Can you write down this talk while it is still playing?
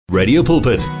Radio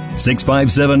Pulpit,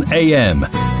 657 AM.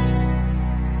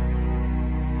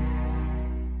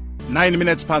 9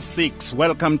 minutes past 6.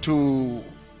 Welcome to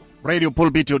Radio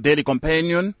Pulpit, your daily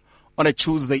companion, on a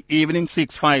Tuesday evening,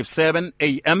 657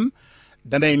 AM.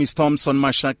 The name is Thompson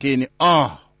Mashakini.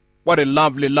 What a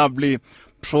lovely, lovely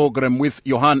program with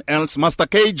Johan Els. Master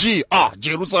KG,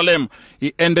 Jerusalem.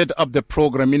 He ended up the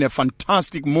program in a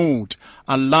fantastic mood.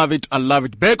 I love it, I love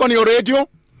it. Back on your radio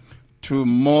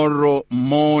tomorrow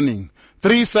morning.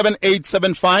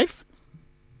 37875.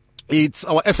 It's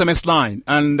our SMS line,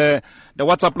 and the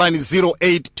WhatsApp line is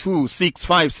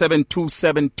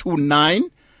 0826572729.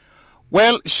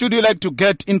 Well, should you like to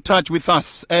get in touch with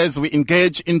us as we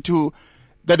engage into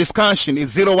the discussion,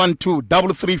 is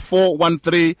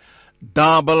 012-334-1322.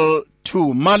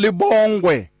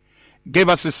 Malibongwe gave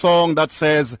us a song that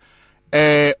says,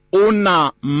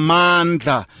 Una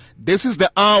Mandla. This is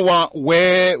the hour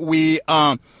where we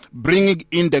are bringing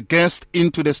in the guest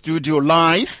into the studio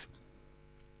live,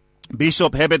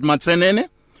 Bishop Herbert Matsenene.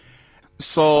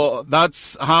 So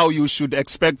that's how you should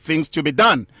expect things to be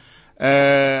done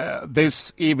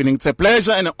this evening. It's a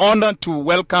pleasure and an honor to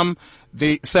welcome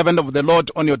the servant of the Lord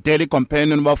on your daily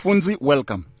companion. Wafunzi,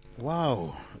 welcome.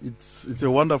 Wow, it's a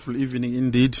wonderful evening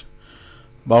indeed.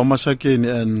 Baumashakeni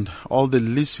and all the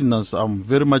listeners, I'm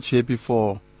very much happy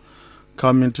for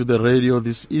coming to the radio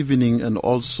this evening, and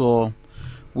also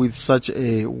with such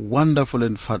a wonderful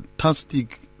and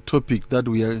fantastic topic that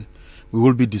we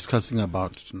will be discussing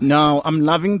about tonight. Now, I'm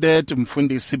loving that,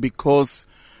 Mfundisi, because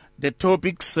the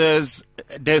topic says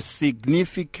the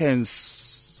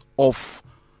significance of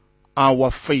our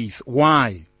faith.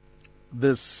 Why?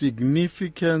 The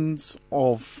significance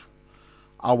of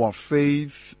our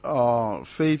faith.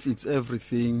 Faith is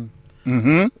everything.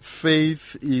 Mm-hmm.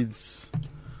 Faith is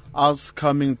us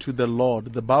coming to the Lord.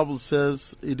 The Bible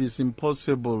says it is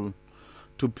impossible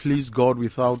to please God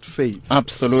without faith.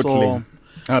 Absolutely. So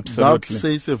absolutely. That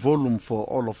says a volume for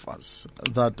all of us,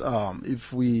 that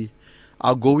if we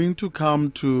are going to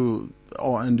come to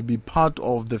and be part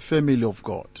of the family of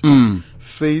God,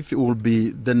 faith will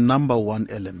be the number one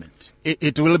element.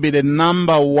 It will be the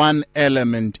number one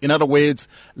element. In other words,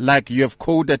 like you have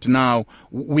quoted now,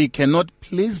 we cannot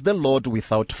please the Lord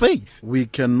without faith. We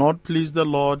cannot please the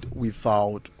Lord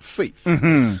without faith.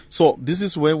 Mm-hmm. So this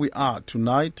is where we are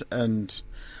tonight, and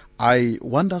I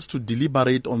want us to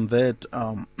deliberate on that.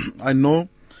 I know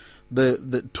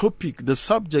the topic, the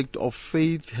subject of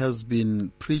faith has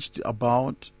been preached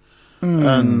about,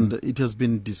 and it has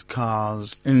been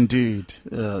discussed. Indeed.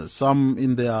 Some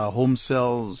in their home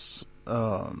cells,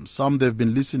 some they've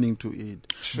been listening to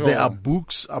it. Sure. There are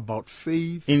books about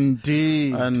faith.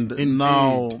 Indeed. And Indeed.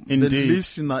 now Indeed. the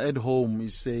listener at home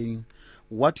is saying,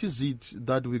 what is it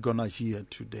that we're going to hear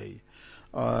today?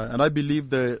 And I believe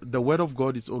the word of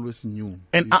God is always new.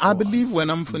 And I believe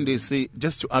when I'm from say,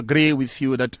 just to agree with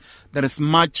you, that there is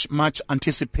much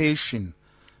anticipation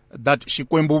that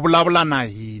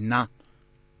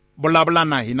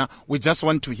we just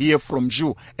want to hear from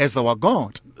you as our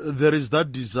God. There is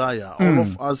that desire. All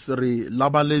of us re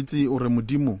labaleti or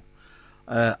mudimu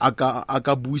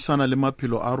aka buisana le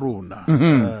maphelo a rona.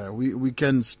 We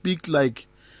can speak like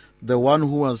the one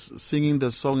who was singing the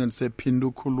song and say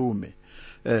Pindu Kulume.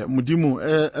 Mudimu,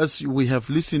 as we have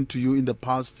listened to you in the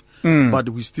past, but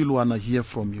we still want to hear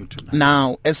from you tonight.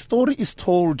 Now, a story is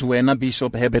told when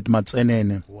Bishop Herbert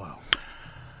Matsenene. Wow.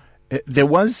 There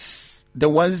was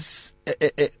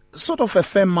a sort of a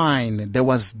famine. There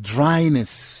was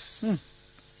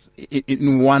dryness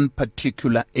in one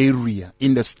particular area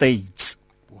in the States.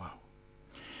 Wow.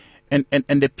 And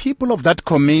the people of that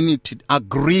community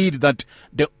agreed that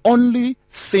the only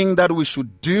thing that we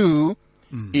should do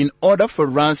in order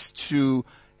for us to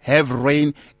have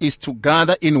rain is to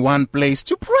gather in one place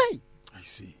to pray. I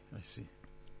see.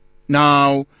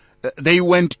 Now, they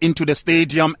went into the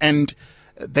stadium and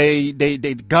they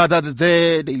gathered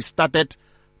there. They started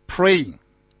praying.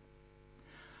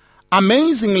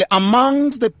 Amazingly,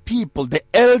 amongst the people, the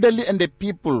elderly and the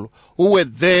people who were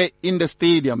there in the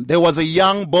stadium, there was a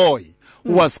young boy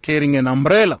who was carrying an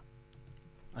umbrella.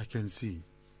 I can see.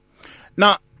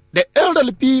 Now, the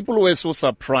elderly people were so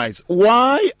surprised.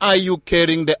 Why are you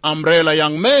carrying the umbrella,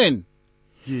 young man?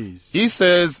 Yes. He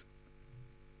says,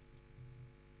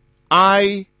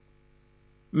 I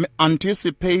am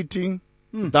anticipating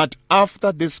that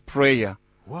after this prayer,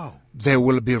 there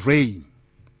will be rain.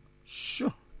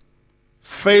 Sure.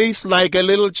 Faith like a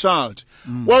little child.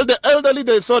 Well, the elderly,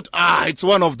 they thought, it's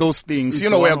one of those things.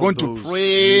 It's we are going to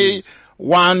pray. Yes.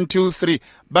 1, 2, 3.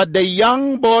 But the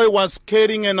young boy was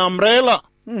carrying an umbrella,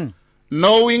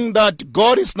 knowing that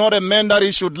God is not a man that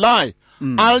he should lie.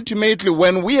 ultimately,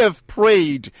 when we have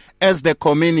prayed as the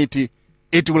community,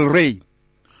 it will rain.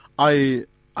 I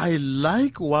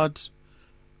like what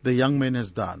the young man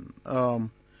has done.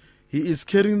 He is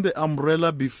carrying the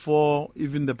umbrella before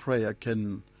even the prayer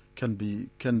can be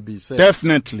said.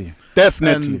 Definitely.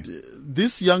 And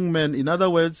this young man, in other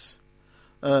words,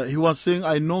 he was saying,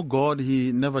 I know God,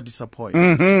 he never disappoints.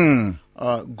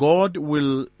 God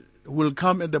will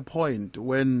come at the point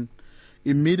when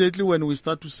immediately when we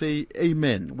start to say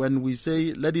amen, when we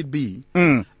say let it be,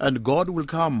 and God will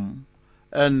come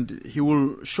and he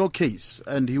will showcase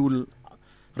and he will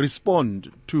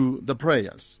respond to the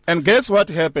prayers. And guess what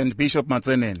happened, Bishop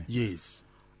Matsenene? Yes.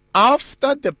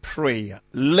 After the prayer,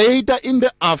 later in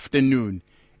the afternoon,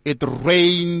 it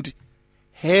rained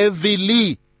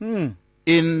heavily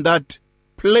in that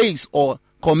place or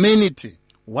community.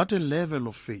 What a level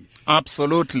of faith.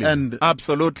 Absolutely. And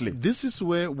absolutely. This is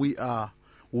where we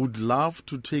would love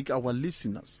to take our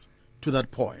listeners to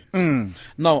that point.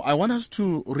 Now, I want us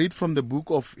to read from the book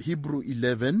of Hebrew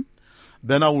 11.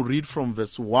 Then I will read from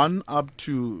verse 1 up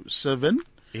to 7.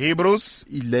 Hebrews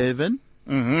 11.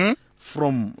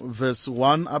 From verse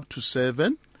 1 up to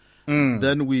 7.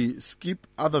 Then we skip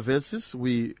other verses.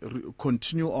 We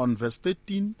continue on verse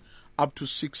 13 up to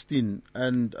 16.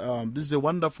 And this is a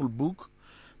wonderful book,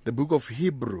 the book of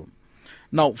Hebrew.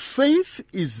 Now, faith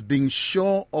is being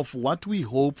sure of what we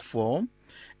hope for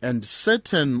and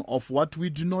certain of what we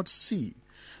do not see.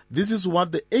 This is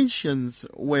what the ancients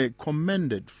were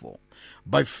commended for.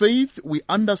 By faith, we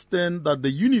understand that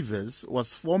the universe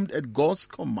was formed at God's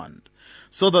command,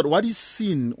 so that what is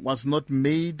seen was not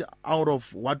made out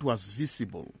of what was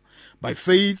visible. By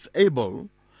faith, Abel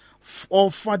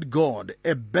offered God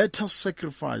a better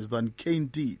sacrifice than Cain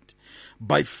did.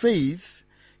 By faith,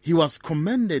 he was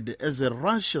commended as a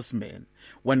righteous man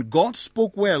when God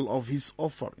spoke well of his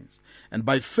offerings. And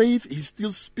by faith, he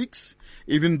still speaks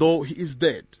even though he is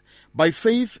dead. By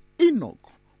faith, Enoch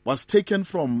was taken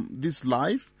from this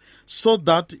life so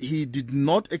that he did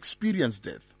not experience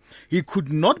death. He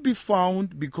could not be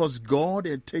found because God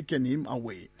had taken him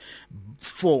away.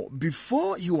 For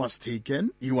before he was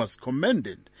taken, he was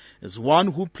commended as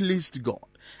one who pleased God.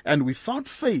 And without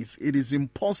faith, it is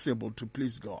impossible to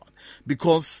please God,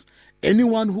 because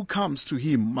anyone who comes to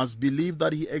him must believe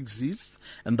that he exists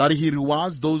and that he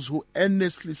rewards those who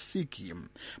earnestly seek him.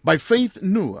 By faith,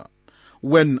 Noah,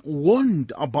 when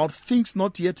warned about things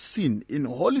not yet seen, in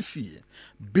holy fear,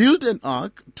 built an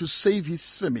ark to save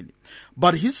his family.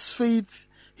 But his faith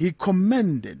he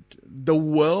commended the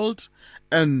world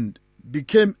and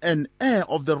became an heir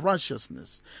of the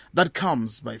righteousness that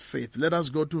comes by faith. Let us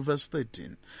go to verse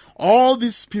 13. All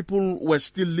these people were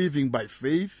still living by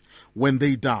faith when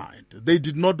they died. They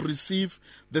did not receive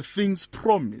the things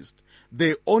promised.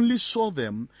 They only saw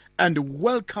them and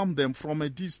welcomed them from a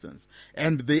distance.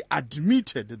 And they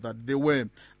admitted that they were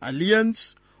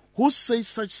aliens who say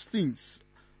such things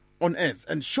on earth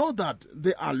and show that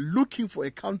they are looking for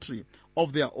a country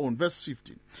of their own. Verse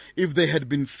 15. If they had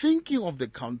been thinking of the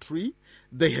country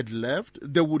they had left,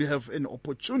 they would have an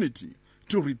opportunity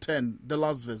to return. The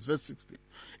last verse, verse 16.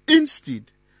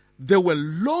 Instead, they were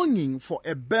longing for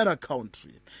a better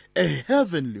country, a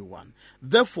heavenly one.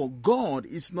 Therefore, God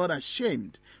is not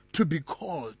ashamed to be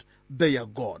called their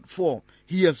God, for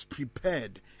he has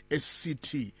prepared a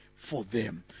city for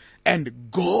them.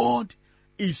 And God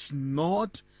is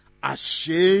not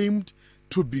ashamed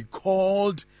to be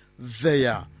called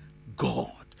their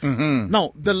God.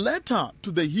 Now, the letter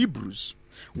to the Hebrews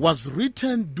was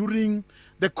written during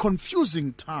the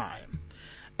confusing time,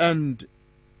 and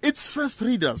its first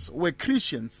readers were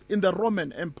Christians in the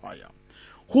Roman Empire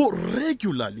who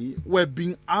regularly were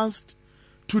being asked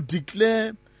to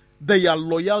declare their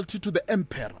loyalty to the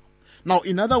emperor. Now,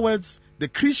 in other words, the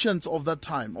Christians of that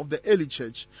time, of the early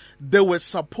church, they were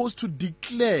supposed to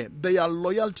declare their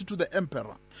loyalty to the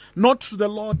emperor, not to the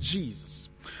Lord Jesus.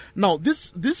 Now,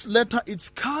 this letter is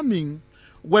coming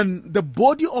when the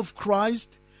body of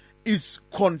Christ is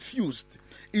confused.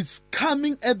 It's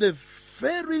coming at the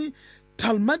very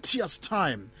tumultuous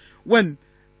time when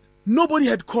nobody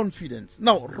had confidence.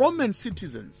 Now, Roman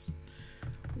citizens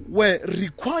were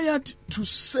required to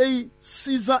say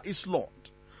Caesar is Lord.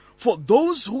 For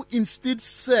those who instead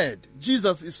said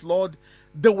Jesus is Lord,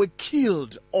 they were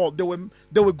killed or they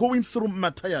were going through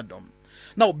martyrdom.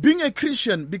 Now, being a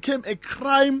Christian became a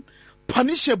crime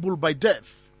punishable by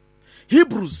death.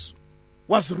 Hebrews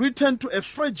was written to a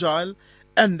fragile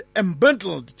and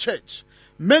embattled church.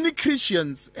 Many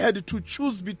Christians had to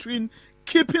choose between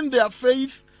keeping their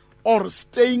faith or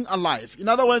staying alive. In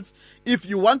other words, if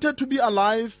you wanted to be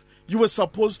alive, you were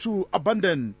supposed to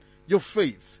abandon your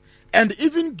faith And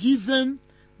even given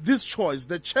this choice,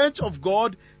 the Church of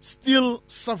God still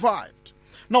survived.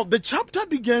 Now, the chapter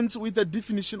begins with a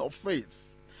definition of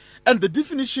faith. And the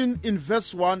definition in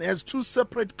verse 1 has two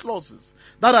separate clauses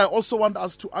that I also want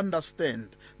us to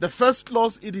understand. The first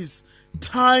clause, it is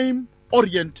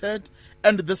time-oriented,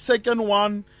 and the second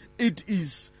one, it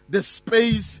is the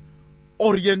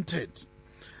space-oriented.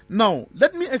 Now,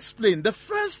 let me explain. The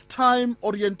first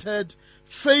time-oriented,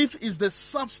 faith is the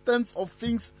substance of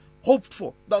things hoped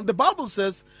for. Now, the Bible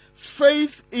says,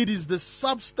 faith, it is the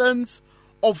substance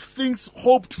of things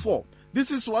hoped for.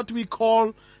 This is what we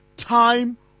call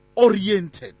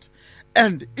time-oriented.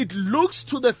 And it looks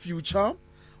to the future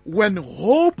when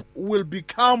hope will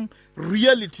become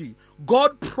reality.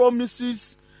 God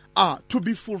promises to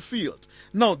be fulfilled.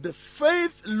 Now, the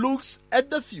faith looks at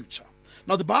the future.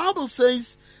 Now, the Bible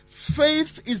says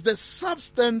faith is the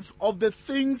substance of the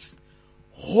things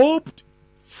hoped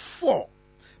for.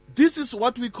 This is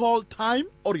what we call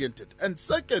time-oriented. And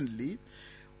secondly,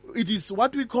 it is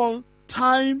what we call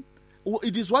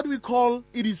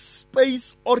it is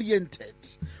space-oriented.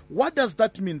 What does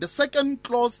that mean? The second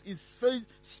clause is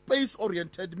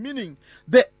space-oriented, meaning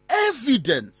the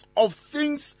evidence of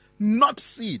things not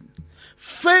seen.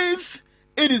 Faith,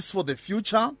 it is for the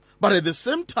future, but at the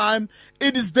same time,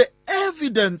 it is the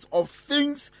evidence of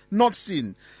things not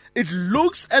seen. It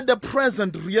looks at the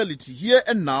present reality here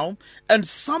and now and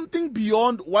something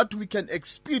beyond what we can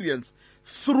experience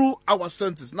through our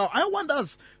senses. Now, I want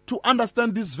us to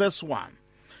understand this verse 1.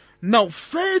 Now,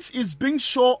 faith is being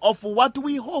sure of what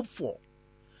we hope for.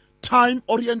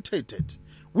 Time-orientated.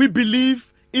 We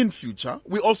believe in future.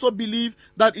 We also believe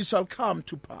that it shall come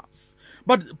to pass.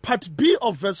 But part B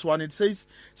of verse 1, it says,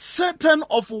 certain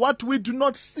of what we do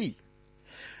not see.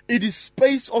 It is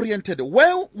space-oriented.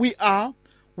 Where we are,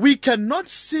 we cannot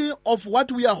see of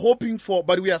what we are hoping for,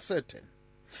 but we are certain.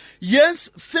 Yes,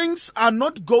 things are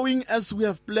not going as we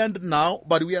have planned now,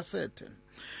 but we are certain.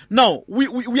 Now,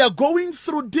 we are going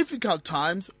through difficult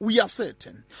times, we are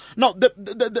certain. Now,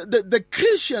 the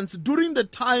Christians during the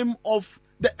time of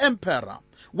the emperor,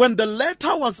 when the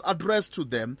letter was addressed to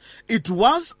them, it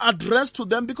was addressed to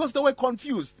them because they were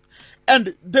confused.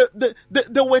 And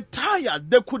they were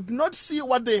tired. They could not see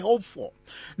what they hoped for.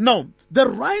 Now, the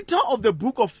writer of the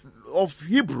book of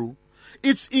Hebrew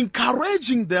is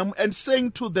encouraging them and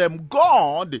saying to them,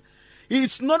 God, He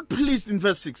is not pleased, in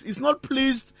verse 6, He's not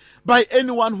pleased by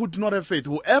anyone who do not have faith.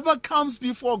 Whoever comes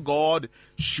before God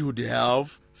should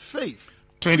have faith.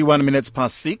 21 minutes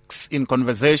past 6 in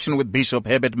conversation with Bishop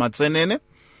Herbert Matsenene.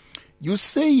 You're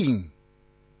saying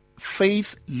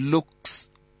faith looks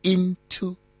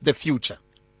into the future.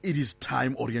 It is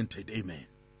time-oriented. Amen.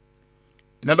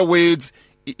 In other words,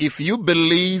 if you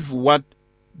believe what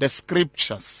the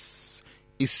scriptures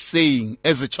is saying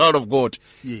as a child of God,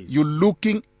 yes, you're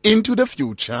looking into the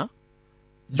future.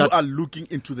 You are looking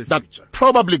into the future.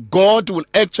 Probably God will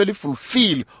actually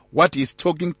fulfill what He's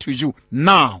talking to you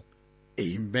now.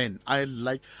 Amen. I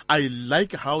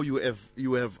like how you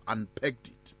have unpacked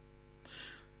it.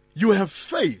 You have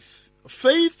faith.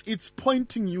 Faith is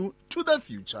pointing you to the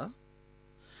future.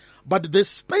 But the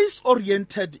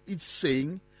space-oriented is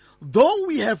saying, though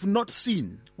we have not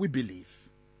seen, we believe.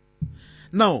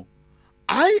 Now,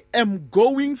 I am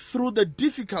going through the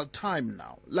difficult time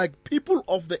now, like people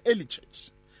of the early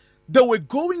church. They were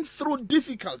going through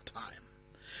difficult time.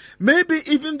 Maybe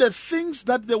even the things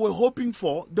that they were hoping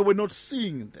for, they were not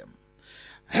seeing them.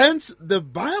 Hence, the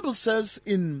Bible says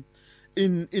in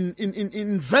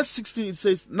verse 16, it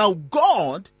says, now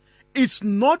God is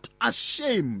not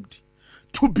ashamed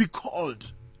to be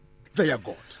called their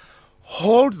God.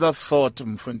 Hold that thought,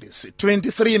 Mfundisi.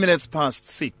 23 minutes past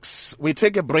 6. We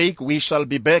take a break. We shall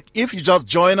be back. If you just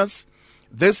join us,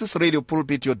 this is Radio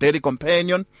Pulpit, your daily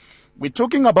companion. We're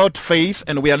talking about faith,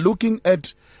 and we are looking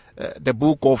at the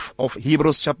book of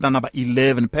Hebrews chapter number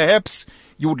 11. Perhaps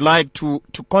you would like to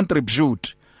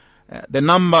contribute. The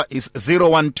number is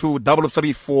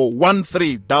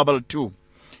 012-334-1322.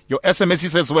 Your SMS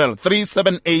is as well,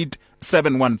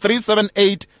 37871.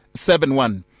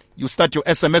 37871. You start your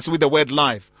SMS with the word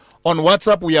live. On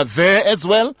WhatsApp, we are there as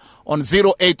well on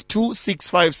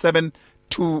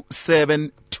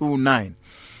 082-657-2729.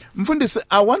 Mfundisi,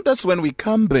 I want us when we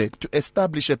come back to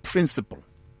establish a principle.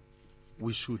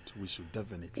 We should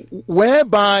definitely.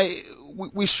 Whereby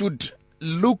we should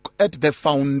look at the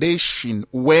foundation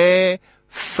where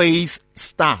faith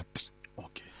starts.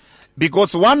 Okay.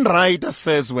 Because one writer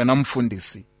says, when I'm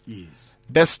Mfundisi, yes,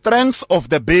 the strength of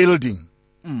the building,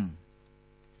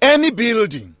 any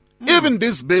building, even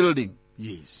this building,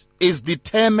 yes, is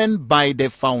determined by the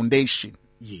foundation.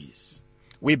 Yes.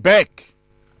 We back.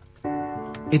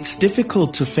 It's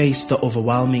difficult to face the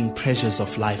overwhelming pressures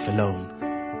of life alone.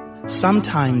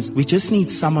 Sometimes we just need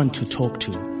someone to talk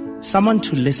to, someone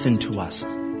to listen to us.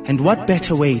 And what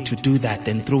better way to do that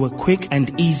than through a quick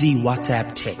and easy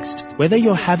WhatsApp text? Whether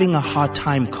you're having a hard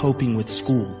time coping with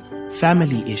school,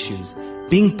 family issues,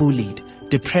 being bullied,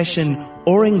 depression,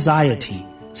 or anxiety,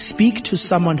 speak to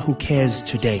someone who cares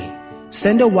today.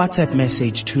 Send a WhatsApp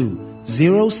message to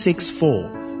 064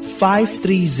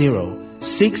 530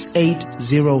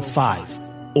 6805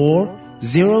 or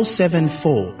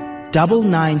 074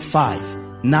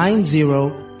 995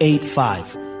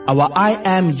 9085. Our I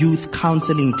Am Youth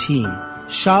Counseling team,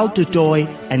 Charles Dudoy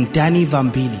and Danny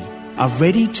Vambili, are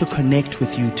ready to connect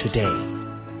with you today.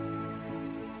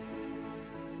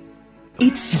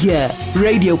 It's here.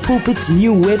 Radio Pulpit's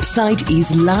new website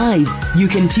is live. You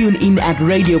can tune in at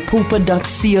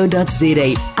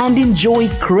radiopulpit.co.za and enjoy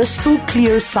crystal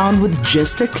clear sound with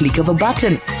just a click of a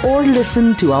button, or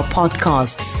listen to our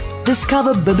podcasts.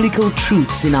 Discover biblical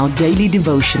truths in our daily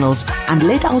devotionals and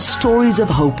let our stories of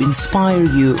hope inspire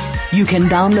you. You can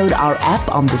download our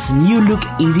app on this new look,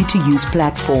 easy to use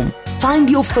platform. Find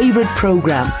your favorite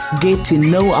program, get to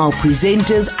know our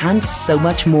presenters, and so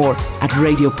much more at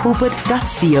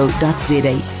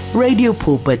radiopulpit.co.za. Radio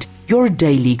Pulpit, your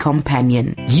daily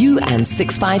companion. You and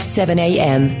 657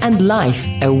 AM and Life,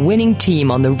 a winning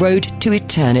team on the road to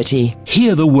eternity.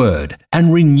 Hear the word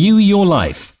and renew your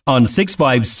life on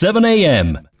 657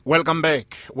 AM. Welcome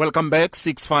back.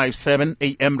 657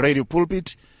 AM Radio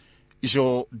Pulpit is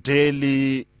your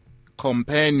daily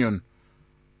companion.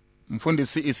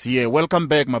 Mfundisi is here. Welcome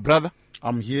back, my brother.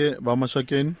 I'm here,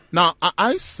 Bamashakeni. Now,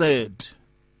 I said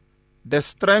the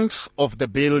strength of the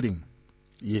building,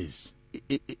 Yes,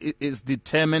 is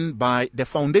determined by the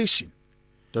foundation.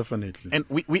 definitely. And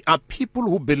we are people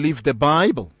who believe the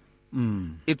Bible.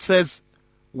 It says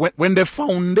when the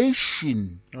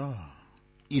foundation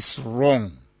is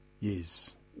wrong,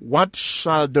 Yes, what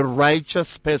shall the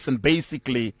righteous person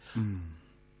basically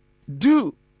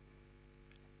do?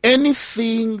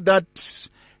 Anything that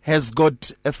has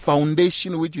got a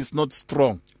foundation which is not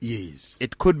strong. yes,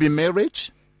 It could be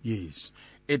marriage. yes,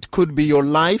 It could be your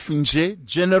life in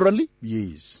generally.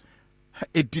 yes.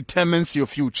 It determines your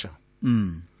future.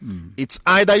 It's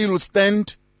either you'll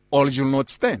stand or you'll not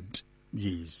stand.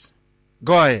 Yes.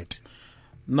 Go ahead.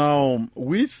 Now,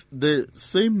 with the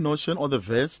same notion or the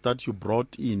verse that you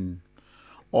brought in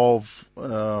of,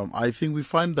 I think we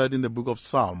find that in the book of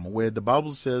Psalm, where the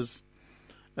Bible says,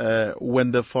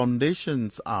 when the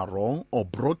foundations are wrong or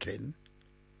broken,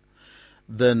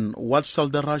 then what shall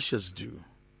the righteous do?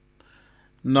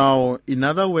 Now, in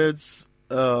other words,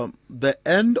 the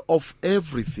end of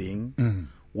everything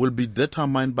will be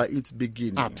determined by its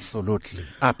beginning. Absolutely.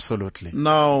 Absolutely.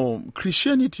 Now,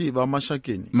 Christianity,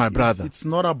 Bamashakeni, My brother. it's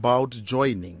not about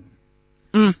joining,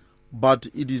 but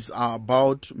it is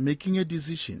about making a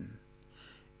decision,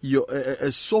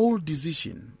 a soul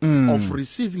decision of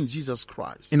receiving Jesus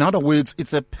Christ. In other words,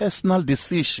 it's a personal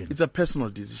decision. It's a personal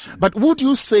decision. But would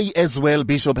you say as well,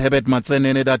 Bishop Herbert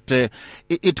Matsenene, that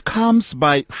it comes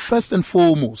by first and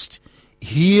foremost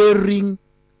hearing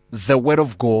the word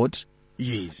of God,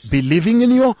 Yes. believing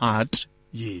in your heart,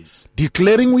 Yes.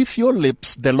 declaring with your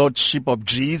lips the lordship of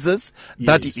Jesus,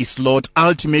 that Yes. He is Lord,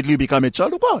 ultimately you become a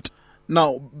child of God.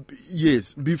 Now,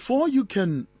 yes, before you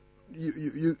can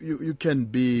you can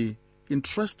be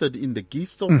interested in the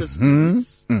gifts of the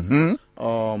spirits,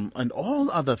 and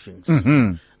all other things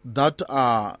that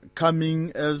are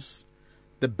coming as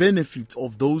the benefits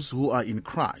of those who are in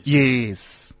Christ.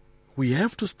 Yes. We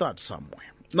have to start somewhere.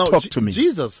 Now, Talk to me.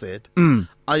 Jesus said,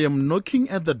 I am knocking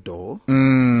at the door,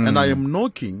 and I am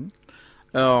knocking.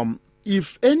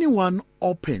 If anyone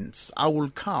opens, I will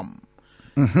come.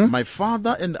 My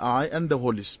Father and I and the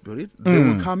Holy Spirit, they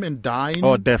will come and dine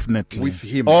Definitely. with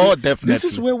Him. Definitely. This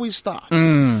is where we start.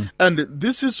 And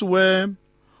this is where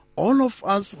all of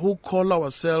us who call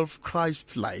ourselves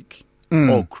Christ-like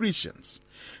or Christians,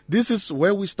 this is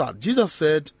where we start. Jesus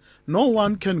said, no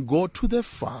one can go to the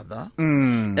Father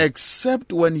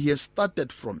except when He has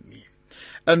started from me.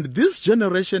 And this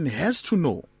generation has to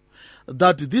know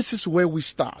that this is where we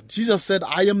start. Jesus said,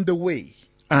 I am the way.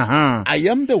 I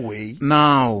am the way.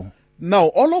 Now,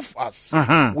 all of us,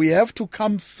 we have to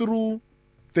come through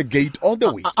the gate all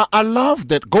the way. I love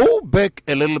that. Go back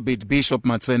a little bit, Bishop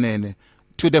Matsenene,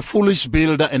 to the foolish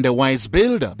builder and the wise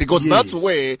builder, because that's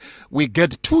where we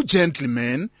get two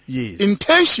gentlemen. Yes.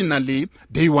 Intentionally,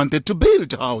 they wanted to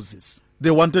build houses.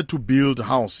 They wanted to build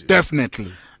houses.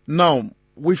 Definitely. Now,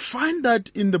 we find that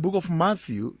in the book of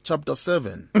Matthew, chapter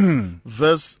 7,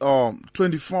 verse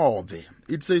 24 there.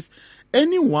 It says,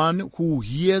 anyone who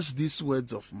hears these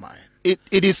words of mine It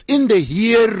is in the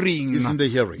hearing. It's in the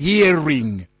hearing.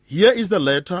 Hearing. Here is the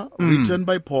letter written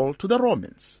by Paul to the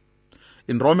Romans.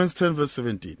 In Romans 10 verse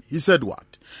 17, he said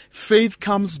what? Faith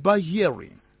comes by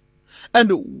hearing. And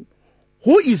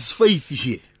who is faith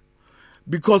here?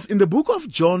 Because in the book of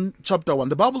John chapter 1,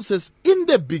 the Bible says, in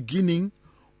the beginning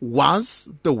was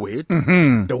the Word.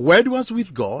 The Word was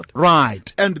with God.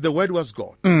 Right. And the Word was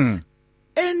God.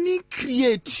 Any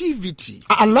creativity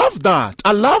I love that.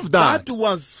 I love that. that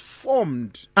was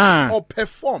formed or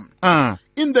performed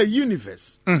in the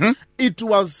universe, it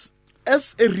was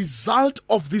as a result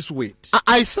of this word.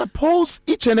 I suppose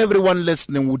each and everyone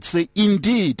listening would say,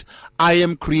 indeed, I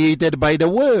am created by the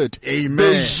word. Amen.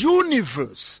 The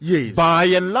universe, Yes. by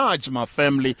and large, my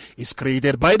family, is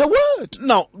created by the word.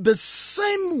 Now, the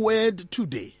same word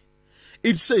today,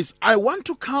 it says, I want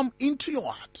to come into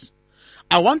your heart.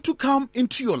 I want to come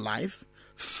into your life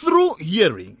through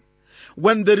hearing.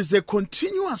 When there is a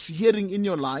continuous hearing in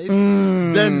your life,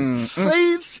 then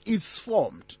faith is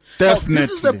formed. Definitely. Now,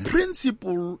 this is the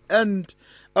principle and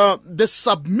the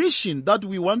submission that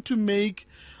we want to make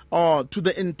to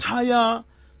the entire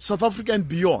South Africa and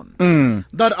beyond.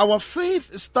 That our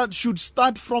faith should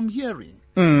start from hearing.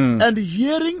 And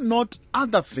hearing not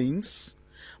other things,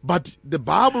 but the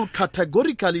Bible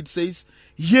categorically it says,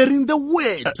 hearing the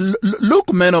word.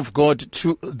 Look, man of God,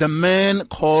 to the man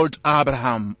called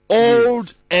Abraham,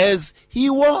 old as he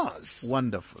was,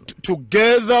 Wonderful.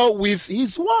 together with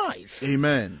his wife.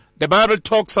 Amen. The Bible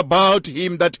talks about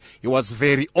him that he was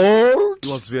very old.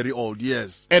 He was very old,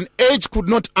 yes. And age could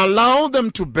not allow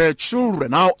them to bear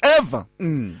children. However,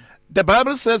 the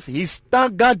Bible says he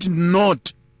staggered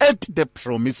not at the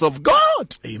promise of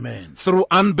God. Amen. Through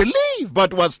unbelief,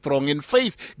 but was strong in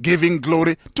faith, giving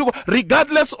glory to God,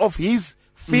 regardless of his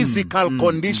physical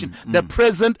condition, the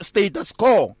present status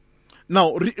quo.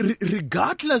 Now,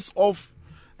 regardless of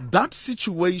that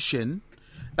situation,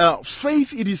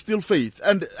 faith, it is still faith.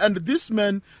 And this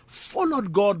man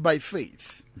followed God by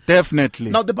faith. Definitely.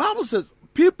 Now, the Bible says,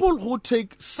 people who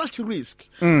take such risk.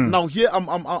 Now, here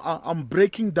I'm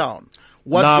breaking down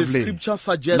what Lovely. the scripture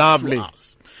suggests Lovely. to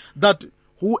us. That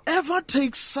whoever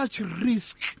takes such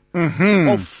risk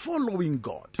of following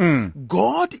God,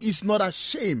 God is not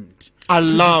ashamed I to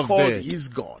love be called that. his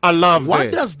God. I love what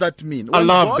that. does that mean? I When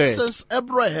love God that. says,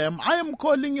 Abraham, I am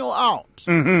calling you out.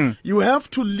 You have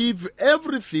to leave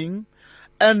everything,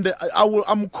 and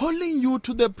I'm calling you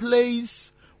to the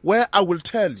place where I will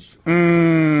tell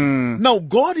you. Now,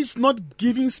 God is not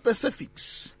giving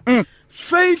specifics.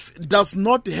 Faith does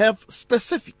not have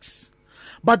specifics.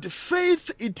 But faith,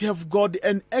 it have got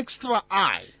an extra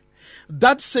eye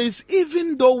that says,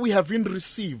 even though we haven't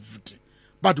received,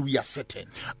 but we are certain.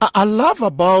 I love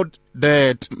about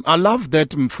that. I love that,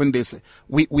 Mfundisi.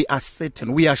 We are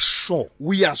certain. We are sure.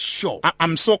 We are sure.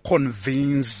 I'm so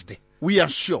convinced. We are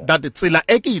sure. That tsela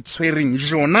e ke itshwereng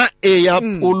jona e ya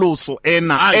poloso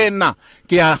ena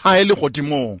ke ya highly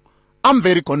godimong. I'm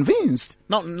very convinced.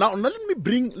 Now let me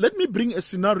bring a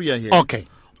scenario here. Okay.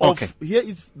 Okay. Here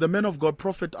is the man of God,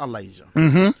 Prophet Elijah.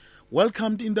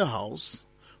 Welcomed in the house.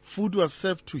 Food was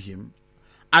served to him.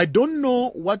 I don't know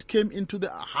what came into the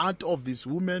heart of this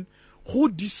woman who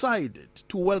decided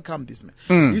to welcome this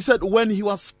man. He said, when he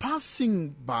was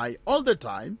passing by all the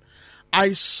time,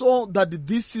 I saw that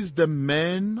this is the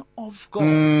man of God,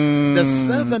 the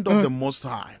servant of the Most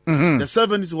High. The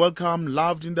servant is welcome,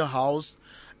 loved in the house,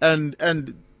 and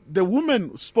the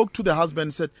woman spoke to the husband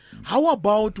and said, how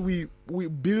about we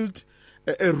build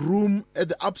a room at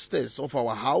the upstairs of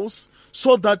our house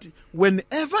so that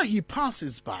whenever he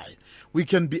passes by, we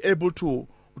can be able to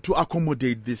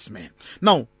accommodate this man.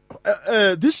 Now,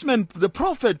 this man, the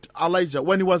prophet Elijah,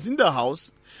 when he was in the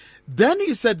house, then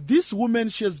he said, this woman,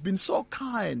 she has been so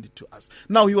kind to us.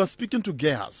 Now, he was speaking to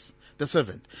Gehazi, the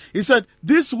servant. He said,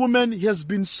 this woman has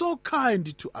been so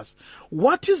kind to us.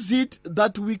 What is it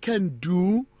that we can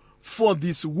do for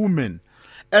this woman?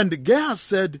 And Gehazi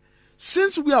said,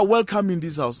 since we are welcome in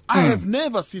this house, I have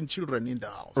never seen children in the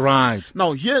house. Right.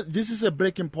 Now, here, this is a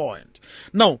breaking point.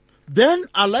 Now, then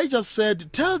Elijah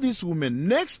said, tell this woman,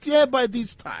 next year by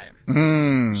this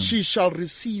time, she shall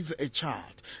receive a child.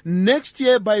 Next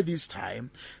year by this time,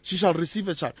 she shall receive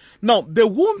a child. Now, the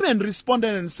woman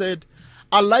responded and said,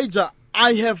 Elijah,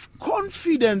 I have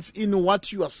confidence in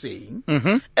what you are saying.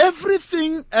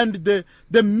 Everything and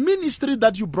the ministry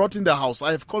that you brought in the house,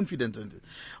 I have confidence in it.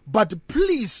 But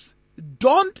please,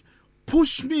 don't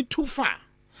push me too far.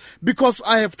 Because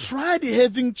I have tried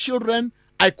having children,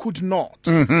 I could not.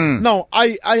 Now,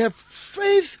 I have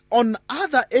faith on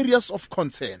other areas of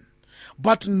concern,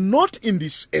 but not in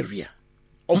this area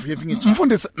of having a child.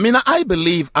 Mfundisi, mina, I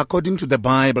believe, according to the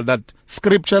Bible, that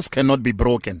scriptures cannot be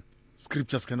broken.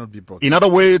 Scriptures cannot be broken. In other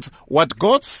words, what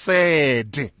God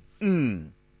said,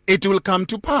 it will come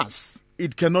to pass.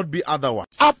 It cannot be otherwise.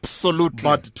 Absolutely.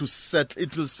 But to settle,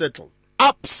 it will settle.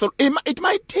 Absolutely. It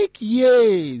might take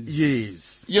years.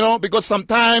 Yes. You know, because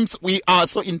sometimes we are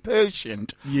so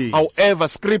impatient. Yes. However,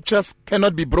 scriptures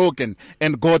cannot be broken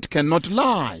and God cannot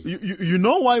lie. You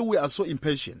know why we are so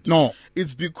impatient? No.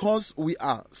 It's because we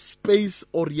are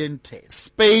space-oriented.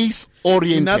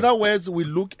 Space-oriented. In other words, we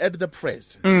look at the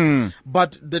present.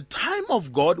 But the time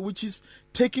of God, which is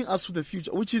taking us to the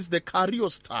future, which is the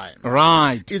Kairos time.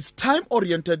 Right. It's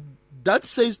time-oriented. That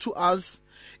says to us,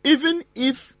 even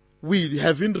if we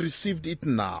haven't received it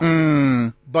now,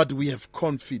 but we have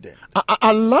confidence.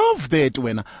 I love that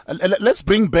when let's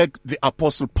bring back the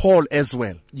Apostle Paul as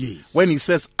well. Yes. When he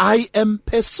says, I am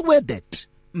persuaded,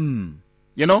 you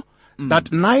know,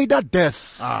 that neither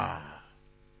death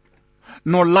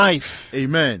nor life,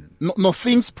 Amen. no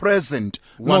things present,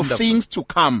 Wonderful. nor things to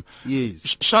come,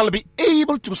 Yes. shall be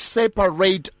able to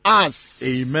separate us,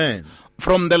 Amen,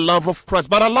 from the love of Christ.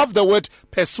 But I love the word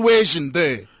persuasion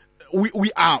there.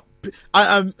 We are.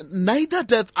 I am neither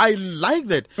death. I like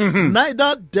that.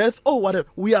 Neither death or whatever.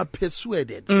 We are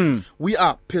persuaded. We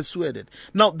are persuaded.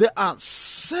 Now there are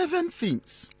 7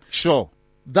 things. Sure.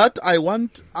 That I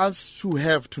want us to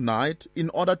have tonight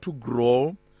in order to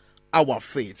grow our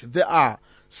faith. There are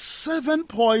 7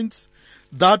 points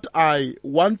that I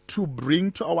want to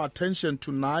bring to our attention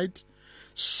tonight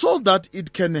so that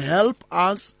it can help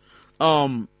us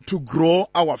to grow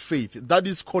our faith. That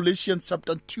is Colossians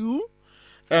chapter 2,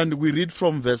 and we read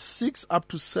from verse 6 up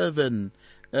to 7.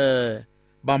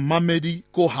 Bamamedi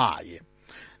Kohaye.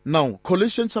 Now,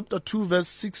 Colossians chapter 2, verse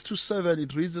 6 to 7,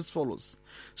 it reads as follows.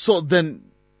 So then,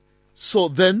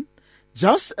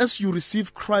 just as you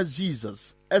receive Christ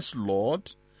Jesus as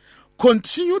Lord,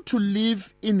 continue to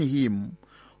live in him,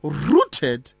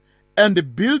 rooted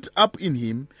and built up in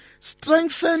him,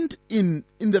 strengthened in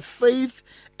the faith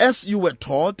as you were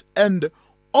taught, and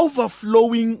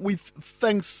overflowing with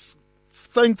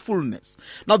thankfulness.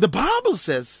 Now the Bible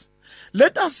says,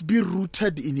 let us be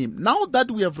rooted in him. Now that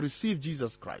we have received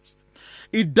Jesus Christ,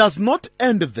 it does not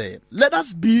end there. Let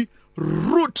us be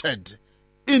rooted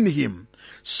in him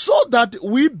so that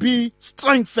we be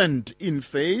strengthened in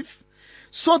faith,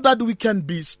 so that we can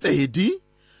be steady,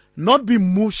 not be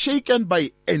shaken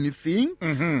by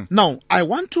anything. Now, I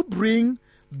want to bring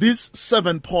these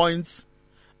 7 points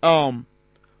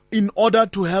in order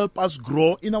to help us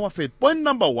grow in our faith. Point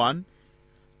number 1,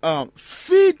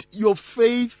 feed your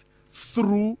faith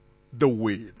through the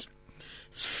word.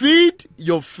 Feed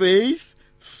your faith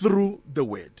through the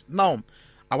word. Now,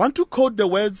 I want to quote the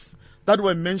words that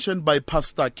were mentioned by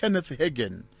Pastor Kenneth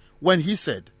Hagin when he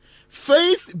said,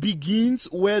 faith begins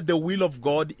where the will of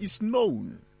God is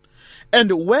known.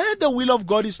 And where the will of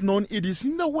God is known, it is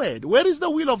in the word. Where is the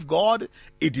will of God?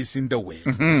 It is in the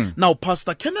word. Now,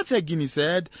 Pastor Kenneth Hagin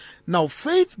said, now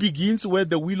faith begins where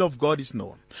the will of God is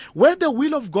known. Where the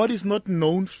will of God is not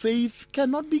known, faith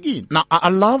cannot begin. Now, I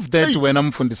love that when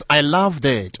I'm from this. I love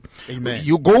that. Amen.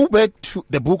 You go back to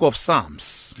the book of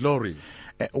Psalms. Glory.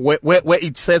 Where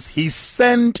it says he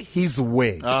sent his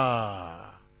word.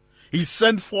 He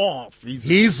sent forth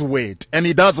his word. And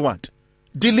he does what?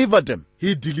 Delivered them.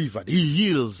 He delivered. He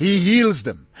heals. He heals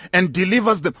them and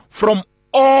delivers them from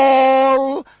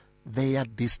all their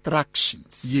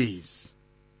distractions. Yes.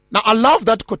 Now I love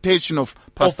that quotation of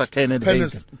Pastor Kenneth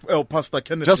Hagin. Pastor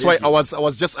Kenneth. Just why I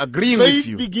was just agreeing faith with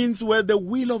you. Faith begins where the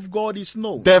will of God is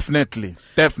known. Definitely.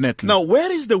 Now, where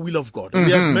is the will of God?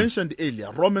 We have mentioned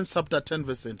earlier, Romans chapter 10,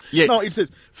 verse 10. Yes. Now it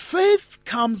says, faith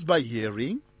comes by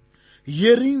hearing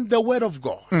the word of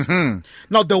God.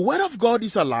 Now, the word of God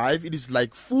is alive. It is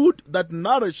like food that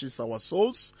nourishes our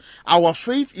souls. Our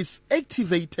faith is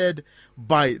activated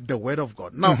by the word of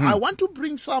God. Now, I want to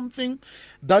bring something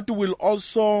that will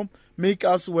also make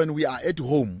us, when we are at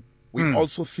home, we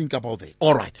also think about it.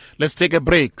 All right, let's take a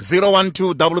break.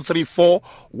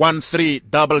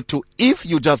 012-334-1322. If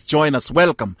you just join us,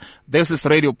 welcome. This is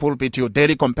Radio Pulpit, your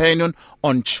daily companion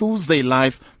on Tuesday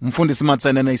Live. Mfundisi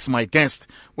Matsanene is my guest.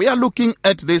 We are looking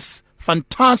at this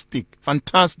fantastic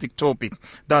topic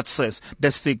that says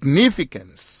the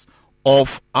significance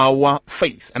of our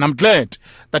faith. And I'm glad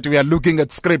that we are looking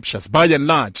at scriptures by and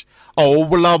large.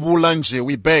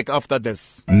 We back after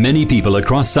this. Many people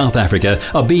across South Africa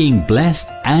are being blessed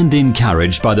and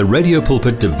encouraged by the Radio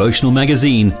Pulpit devotional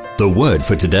magazine, The Word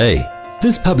for Today.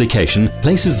 This publication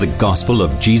places the gospel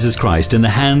of Jesus Christ in the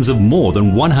hands of more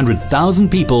than 100,000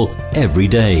 people every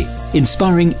day.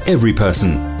 inspiring every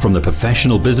person, from the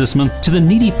professional businessman to the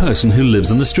needy person who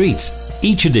lives on the streets.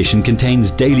 Each edition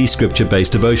contains daily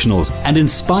scripture-based devotionals and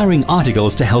inspiring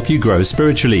articles to help you grow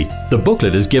spiritually. The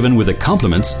booklet is given with the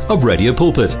compliments of Radio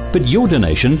Pulpit, but your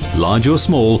donation, large or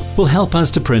small, will help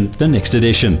us to print the next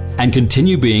edition and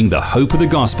continue being the hope of the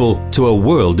gospel to a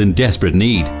world in desperate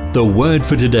need. The Word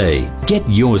for Today. Get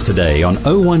yours today on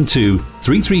 012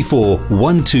 334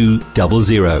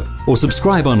 1200 or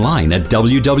subscribe online at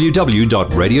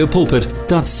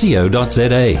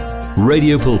www.radiopulpit.co.za.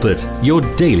 Radio Pulpit, your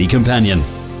daily companion.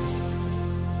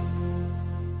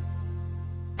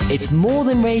 It's more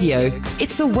than radio,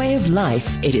 it's a way of life.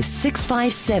 It is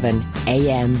 657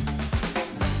 AM.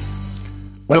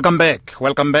 Welcome back.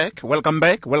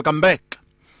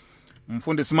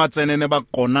 Mfundisi Matsenene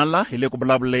bakhona la hile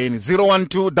kubulabuleni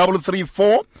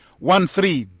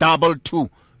 012-334-1322.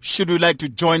 Should you like to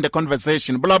join the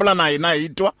conversation? Bulabula na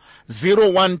itwa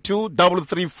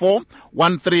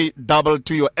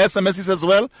 012-334-1322. Your SMS is as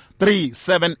well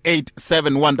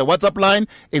 37871. The WhatsApp line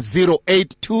is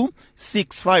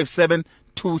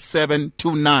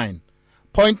 082-657-2729.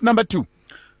 Point number 2.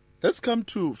 Let's come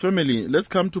to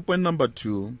point number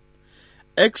 2.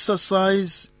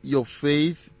 Exercise your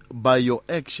faith by your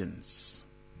actions.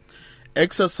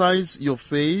 Exercise your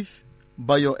faith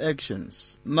by your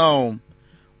actions. Now,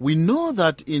 we know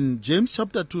that in James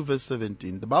chapter 2 verse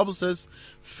 17, the Bible says,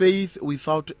 faith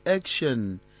without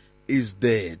action is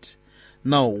dead.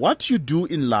 Now, what you do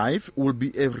in life will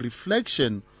be a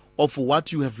reflection of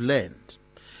what you have learned.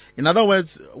 In other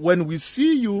words, when we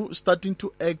see you starting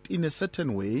to act in a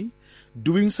certain way,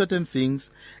 doing certain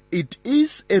things, it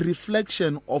is a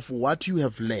reflection of what you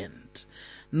have learned.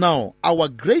 Now, our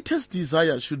greatest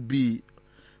desire should be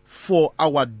for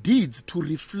our deeds to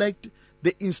reflect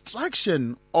the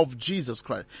instruction of Jesus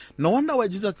Christ. No wonder why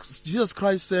Jesus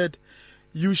Christ said,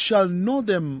 you shall know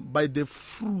them by the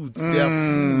fruits, their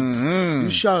fruits. You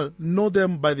shall know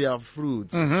them by their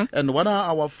fruits. And what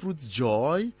are our fruits?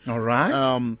 Joy. All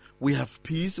right. We have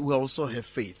peace. We also have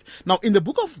faith. Now, in the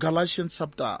book of Galatians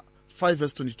chapter 5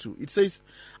 verse 22, it says,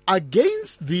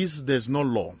 against this there's no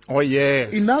law. Oh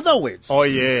yes. In other words, oh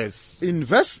yes. In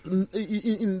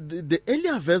the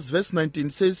earlier verse 19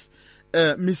 says,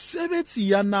 misebetsi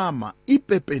ya nama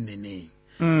ipepenene.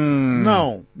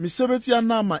 Now, misebetsi ya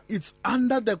nama, it's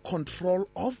under the control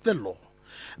of the law.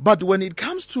 But when it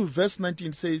comes to verse 19,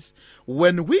 it says,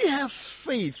 when we have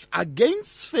faith,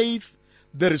 against faith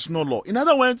there is no law. In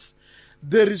other words,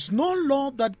 there is no law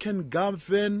that can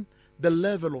govern the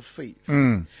level of faith.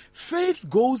 Faith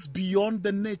goes beyond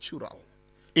the natural.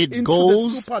 It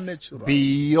goes the supernatural.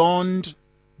 Beyond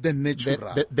the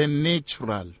natural. The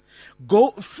natural.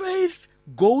 Faith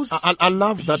goes I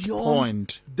love that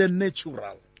point. The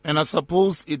natural. And I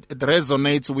suppose it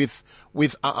resonates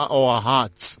with our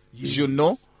hearts. Yes. You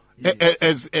know?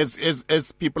 Yes.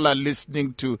 As people are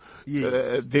listening to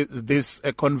this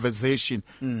conversation.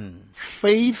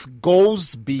 Faith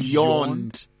goes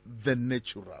beyond the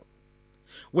natural.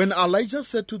 When Elijah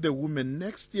said to the woman,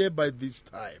 next year by this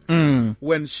time,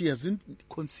 when she hasn't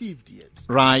conceived yet,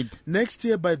 right? Next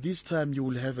year by this time you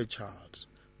will have a child.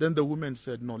 Then the woman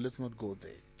said, no, let's not go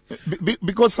there.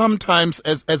 Because sometimes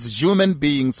as human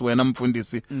beings, when I'm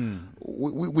Fundisi,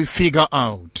 we figure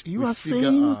out. You are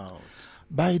saying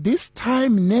by this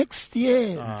time next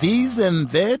year, this and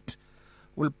that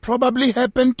will probably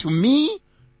happen to me.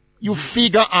 You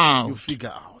figure out.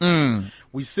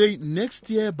 We say next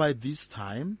year by this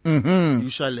time, you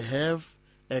shall have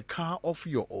a car of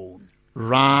your own.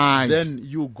 Right. Then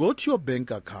you go to your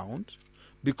bank account,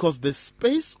 because the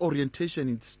space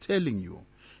orientation is telling you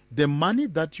the money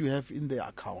that you have in the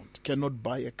account cannot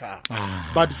buy a car.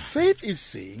 But faith is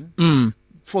saying,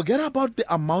 forget about the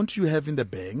amount you have in the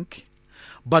bank,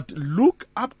 but look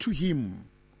up to him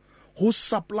who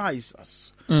supplies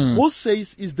us, who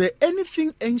says, is there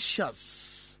anything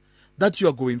anxious that you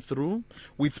are going through?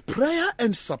 With prayer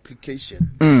and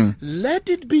supplication, let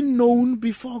it be known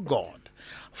before God.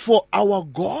 For our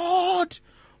God,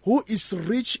 who is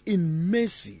rich in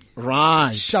mercy,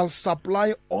 shall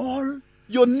supply all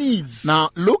your needs. Now,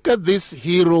 look at these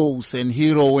heroes and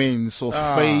heroines of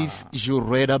faith you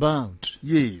read about.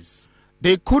 Yes.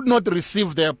 They could not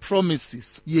receive their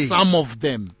promises, some of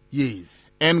them.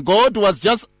 Yes. And God was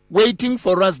just waiting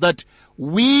for us that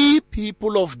we,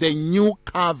 people of the new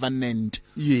covenant,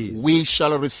 we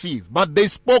shall receive. But they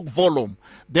spoke volume.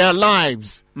 Their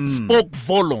lives spoke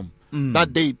volume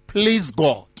that they pleased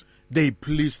God. They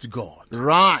pleased God.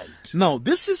 Right. Now,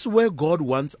 this is where God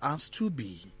wants us to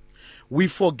be. We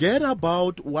forget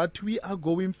about what we are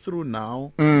going through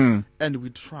now, and we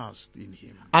trust in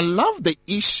Him. I love the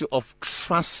issue of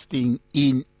trusting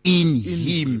in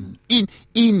Him. In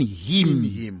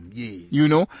Him. Yes. You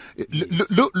know,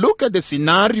 look at the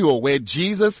scenario where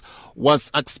Jesus was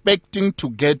expecting to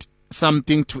get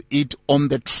something to eat on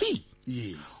the tree.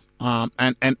 Yes.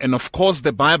 And of course,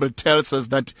 the Bible tells us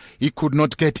that he could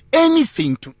not get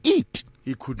anything to eat.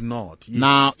 He could not. Yes.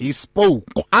 Now he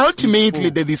spoke.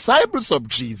 Ultimately, the disciples of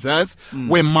Jesus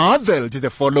were marveled the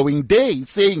following day,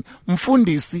 saying,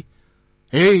 Mfundisi,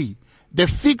 hey, the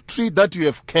fig tree that you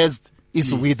have cursed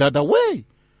is withered away.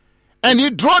 And he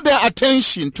drew their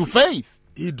attention to faith.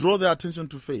 He drew their attention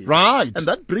to faith. Right. And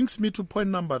that brings me to point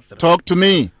number 3. Talk to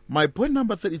me. My point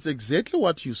number 3 is exactly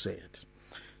what you said.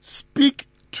 Speak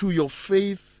to your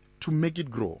faith to make it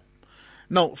grow.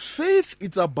 Now, faith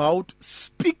is about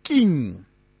speaking.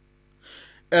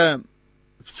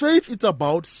 Faith is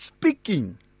about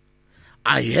speaking.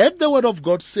 I heard the word of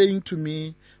God saying to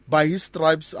me, by His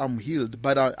stripes I'm healed,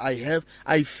 but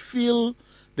I feel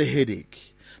the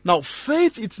headache. Now,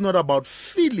 faith it's not about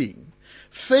feeling.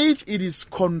 Faith, it is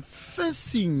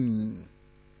confessing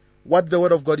what the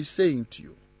word of God is saying to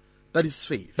you. That is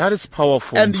faith. That is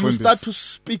powerful. And you start to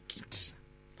speak it.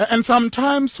 And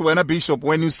sometimes,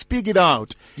 when you speak it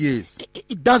out, yes,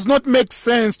 it does not make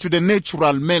sense to the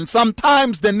natural man.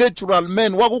 Sometimes the natural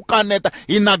man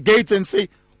he negates and say,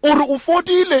 but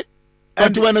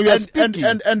when we are speaking,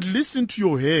 and listen to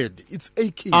your head, it's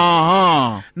aching.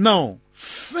 Now,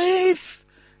 faith,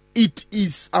 it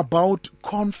is about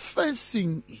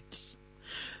confessing it.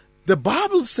 The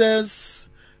Bible says,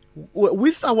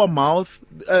 with our mouth,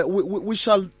 we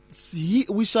shall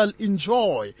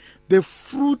enjoy the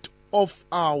fruit of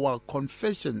our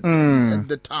confessions at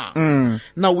the tongue.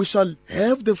 Now we shall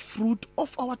have the fruit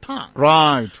of our tongue.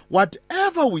 Right.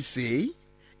 Whatever we say,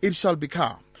 it shall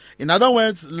become. In other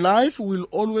words, life will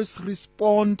always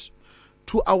respond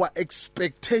to our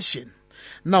expectation.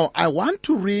 Now I want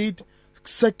to read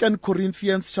 2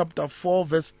 Corinthians chapter 4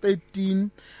 verse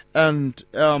 13, and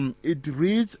it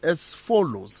reads as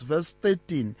follows. Verse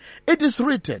 13. It is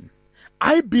written,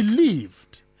 I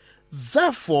believed,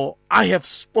 therefore I have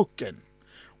spoken.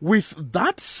 With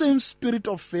that same spirit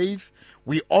of faith,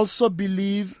 we also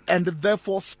believe and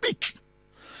therefore speak.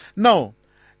 Now,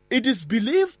 it is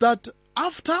believed that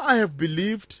after I have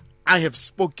believed, I have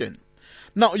spoken.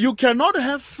 Now, you cannot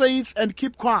have faith and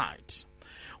keep quiet.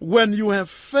 When you have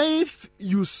faith,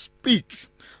 you speak.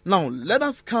 Now, let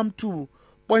us come to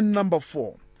point number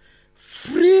 4.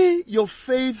 Free your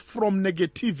faith from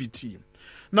negativity.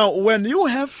 Now, when you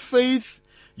have faith,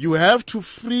 you have to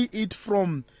free it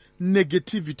from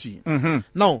negativity.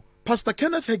 Now, Pastor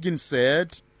Kenneth Hagin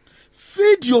said,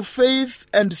 feed your faith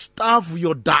and starve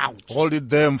your doubt. Hold it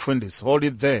there, Mfundis. Hold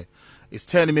it there. It's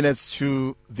 10 minutes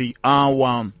to the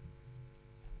hour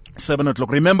 7 o'clock.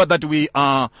 Remember that we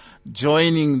are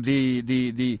joining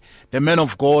the man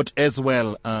of God as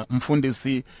well,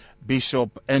 Mfundisi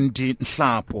Bishop Andy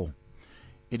Nhlapo.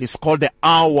 It is called the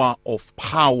Hour of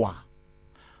Power.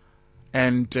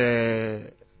 And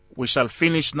we shall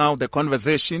finish now the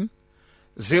conversation.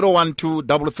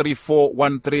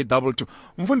 012-334-1322.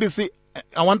 Mfundisi,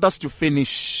 I want us to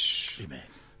finish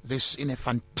this in a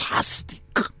fantastic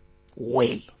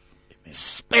way.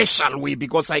 Special way,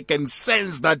 because I can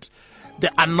sense that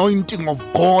the anointing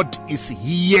of God is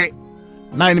here.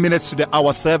 9 minutes to the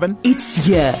hour 7. It's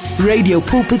here. Radio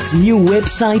Pulpit's new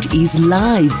website is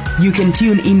live. You can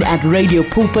tune in at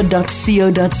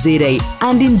radiopulpit.co.za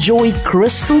and enjoy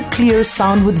crystal clear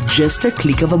sound with just a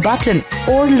click of a button,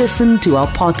 or listen to our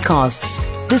podcasts.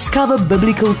 Discover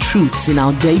biblical truths in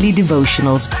our daily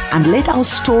devotionals and let our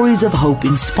stories of hope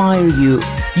inspire you.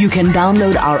 You can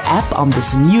download our app on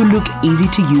this new look, easy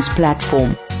to use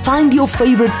platform. Find your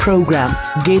favorite program,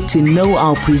 get to know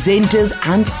our presenters,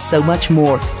 and so much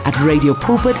more at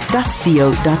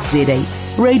radiopulpit.co.za.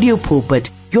 Radio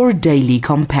Pulpit, your daily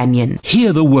companion.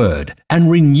 Hear the word and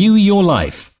renew your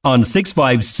life on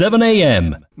 657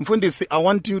 AM. Mfundisi, I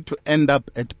want you to end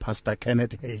up at Pastor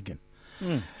Kenneth Hagin.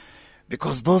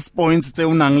 Because those points tse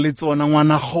unang le tsona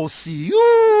ngwana kgosi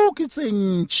yo ke tse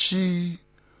ntshi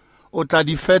o tla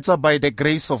di fetsa by the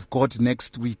grace of God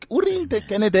next week. O reng te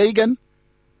Kenneth Hagin?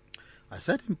 I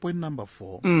said in point number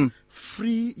 4,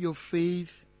 free your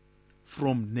faith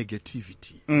from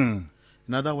negativity. In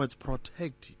other words,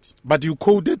 protect it. But you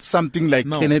quoted something like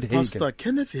Kenneth Hagin. Pastor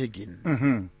Kenneth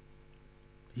Hagin,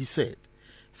 he said,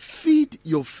 feed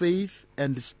your faith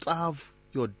and starve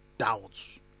your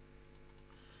doubts.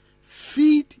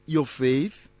 Feed your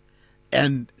faith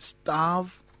and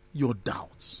starve your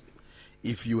doubts.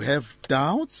 If you have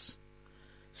doubts,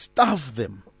 starve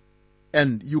them,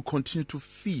 and you continue to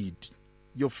feed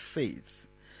your faith.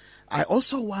 I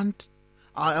also want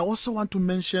to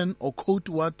mention or quote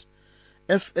what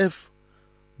F.F.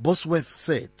 Bosworth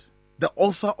said, the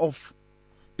author of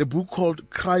the book called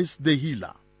Christ the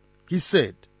Healer. He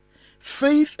said,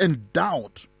 faith and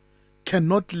doubt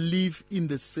cannot live in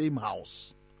the same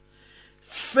house.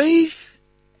 Faith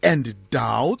and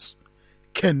doubt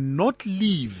cannot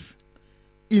live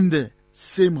in the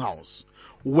same house.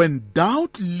 When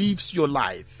doubt leaves your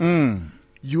life,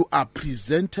 you are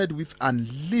presented with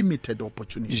unlimited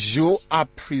opportunities. You are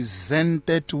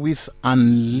presented with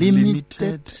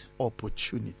unlimited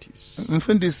opportunities.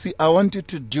 Mfundisi, I want you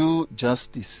to do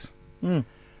justice.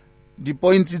 The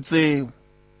point is re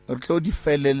tlo di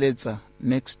feleletsa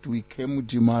next week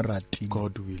emudimarati.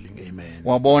 God willing, amen.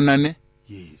 Wa bona ne?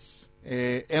 Yes.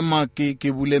 Emma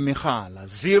ke bule megala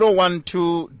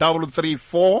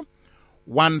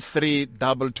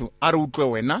 012-334-1322. Are utlwe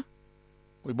wena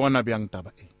o bona bjang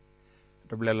taba e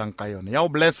re bolelang ka yona ya o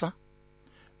blessa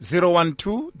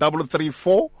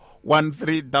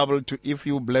 012-334-1322. if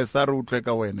you bless are utlwe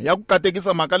ka wena ya ku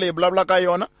katekisa maka le bla bla ka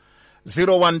yona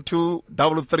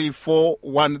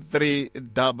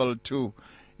 012-334-1322.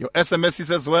 Your SMS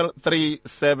is as well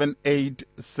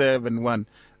 37871.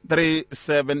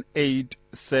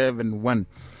 37871.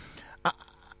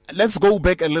 Let's go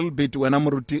back a little bit when I'm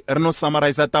ruti erno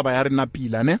summarize taba ya rena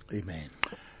pila ne. Amen.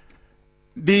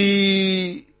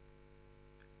 The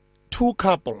two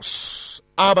couples,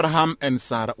 Abraham and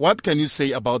Sarah, what can you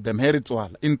say about them?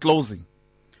 In closing.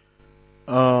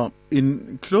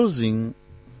 In closing,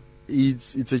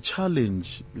 it's a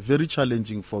challenge, very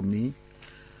challenging for me,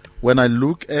 when I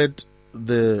look at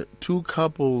the two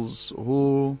couples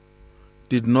who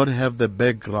did not have the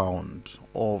background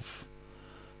of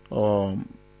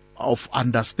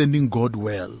understanding God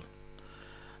well.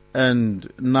 And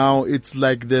now it's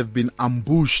like they've been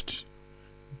ambushed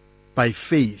by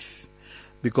faith,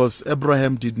 because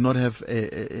Abraham did not have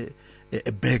a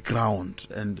background,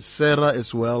 and Sarah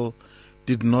as well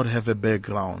did not have a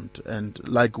background, and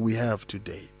like we have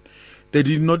today. They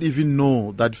did not even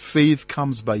know that faith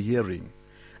comes by hearing,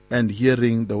 and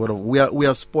hearing the word of we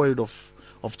are spoiled of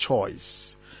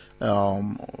choice.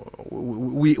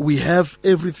 We have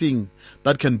everything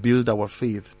that can build our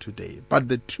faith today, but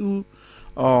these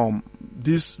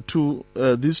two,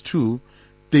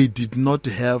 they did not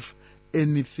have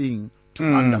anything to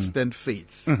understand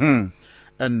faith.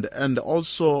 And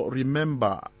also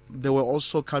remember, they were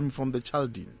also coming from the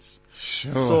Chaldeans.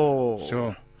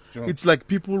 Sure. It's like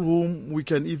people whom we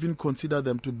can even consider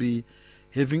them to be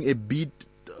having a bit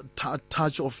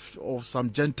touch of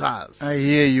some Gentiles. I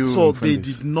hear you. So they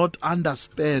did not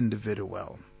understand very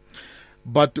well.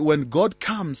 But when God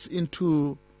comes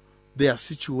into their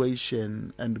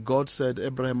situation, and God said,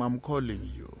 Abraham, I'm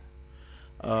calling you.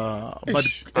 But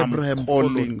Abraham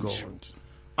followed God.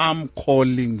 I'm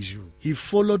calling you. He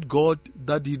followed God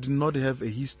that he did not have a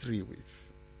history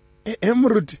with.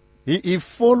 Emrud, he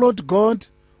followed God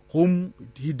whom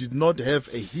he did not have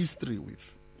a history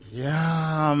with.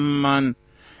 Yeah, man.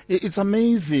 It's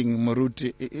amazing,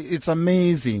 Muruti. It's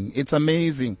amazing. It's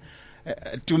amazing.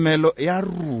 Tumelo ya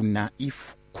runa,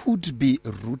 if could be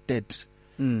rooted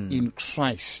in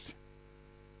Christ.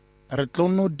 Re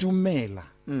tlo dumela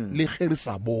le ge re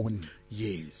sa bone.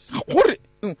 Yes. Gore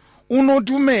uno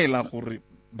dumela gore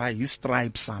by his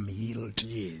stripes I'm healed.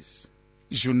 Yes.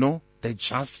 You know, the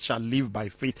just shall live by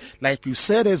faith. Like you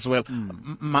said as well,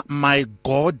 my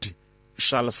God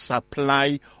shall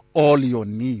supply all your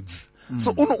needs.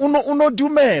 So uno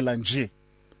dumela nje.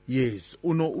 Yes,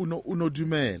 uno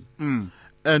dumela.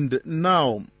 And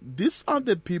now, these are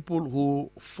the people who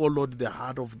followed the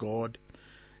heart of God,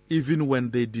 even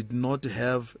when they did not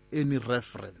have any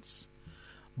reference,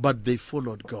 but they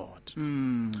followed God.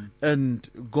 And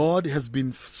God has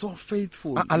been so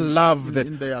faithful. I love that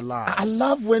in their lives. I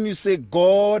love when you say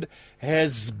God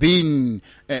has been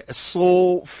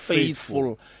so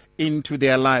faithful into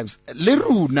their lives.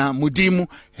 Leruna Mudimu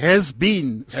has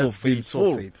been so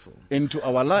faithful into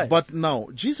our lives. But now,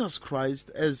 Jesus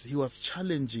Christ, as he was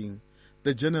challenging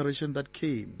the generation that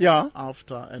came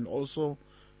after, and also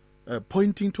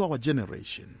pointing to our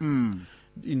generation,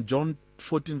 in John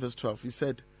 14 verse 12, he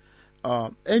said,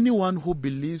 anyone who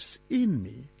believes in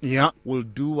me will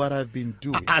do what I've been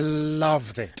doing. I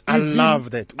love that. I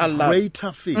love that. I love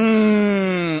greater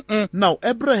things. Now,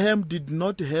 Abraham did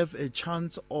not have a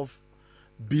chance of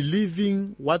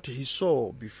believing what he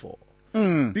saw before,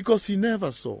 because he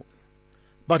never saw.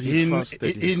 But he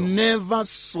trusted in God. Never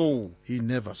saw. He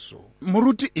never saw.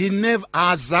 Muruti, he never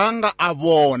azanga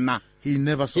abona. He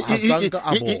never saw.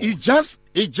 He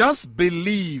just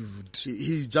believed.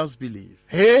 He just believed.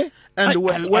 Hey, And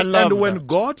when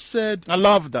God said, I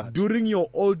love that. during your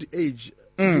old age,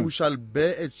 you shall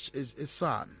bear a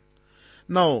son.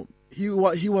 Now, he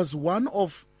was one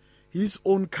of his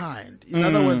own kind. In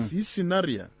other words, his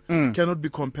scenario cannot be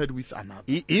compared with another.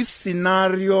 His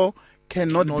scenario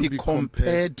cannot be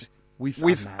compared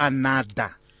with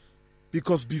another.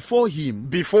 Because before him,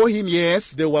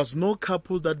 yes, there was no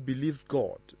couple that believed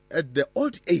God at the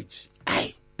old age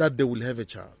that they will have a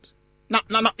child.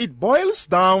 Now, it boils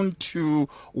down to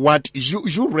what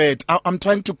you read. I'm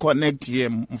trying to connect here,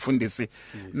 Mfundisi,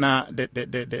 now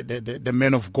the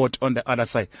man of God on the other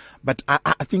side. But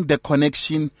I think the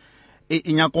connection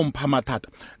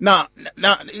now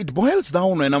it boils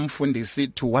down, when I'm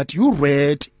Mfundisi, to what you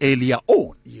read earlier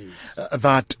on,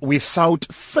 that without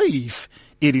faith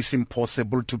it is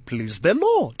impossible to please the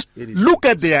Lord. Look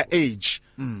at their age.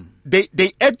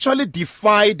 They actually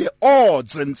defy the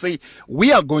odds and say,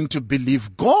 we are going to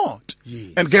believe God.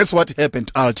 Yes. And guess what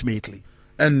happened ultimately?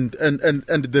 And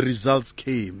the results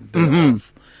came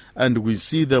thereof. And we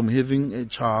see them having a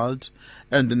child,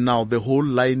 and now the whole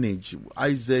lineage,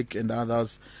 Isaac and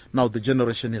others, now the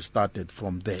generation has started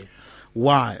from there.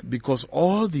 Why? Because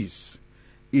all this,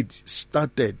 it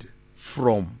started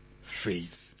from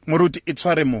faith. Muruti,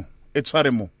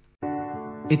 itwaremo.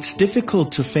 It's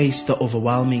difficult to face the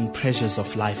overwhelming pressures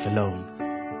of life alone.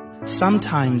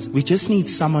 Sometimes we just need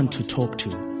someone to talk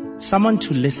to, someone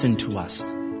to listen to us.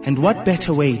 And what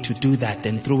better way to do that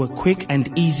than through a quick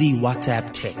and easy WhatsApp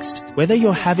text? Whether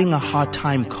you're having a hard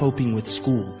time coping with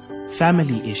school,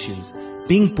 family issues,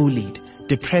 being bullied,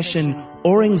 depression,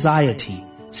 or anxiety,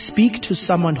 speak to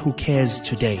someone who cares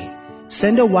today.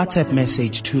 Send a WhatsApp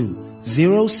message to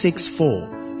 064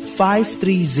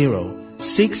 530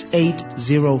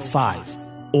 6805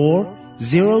 or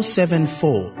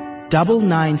 074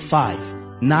 995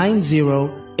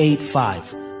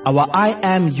 9085. Our I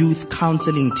Am Youth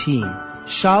Counseling team,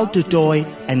 Charles Dudoy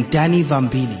and Danny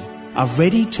Vambili, are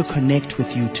ready to connect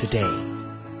with you today.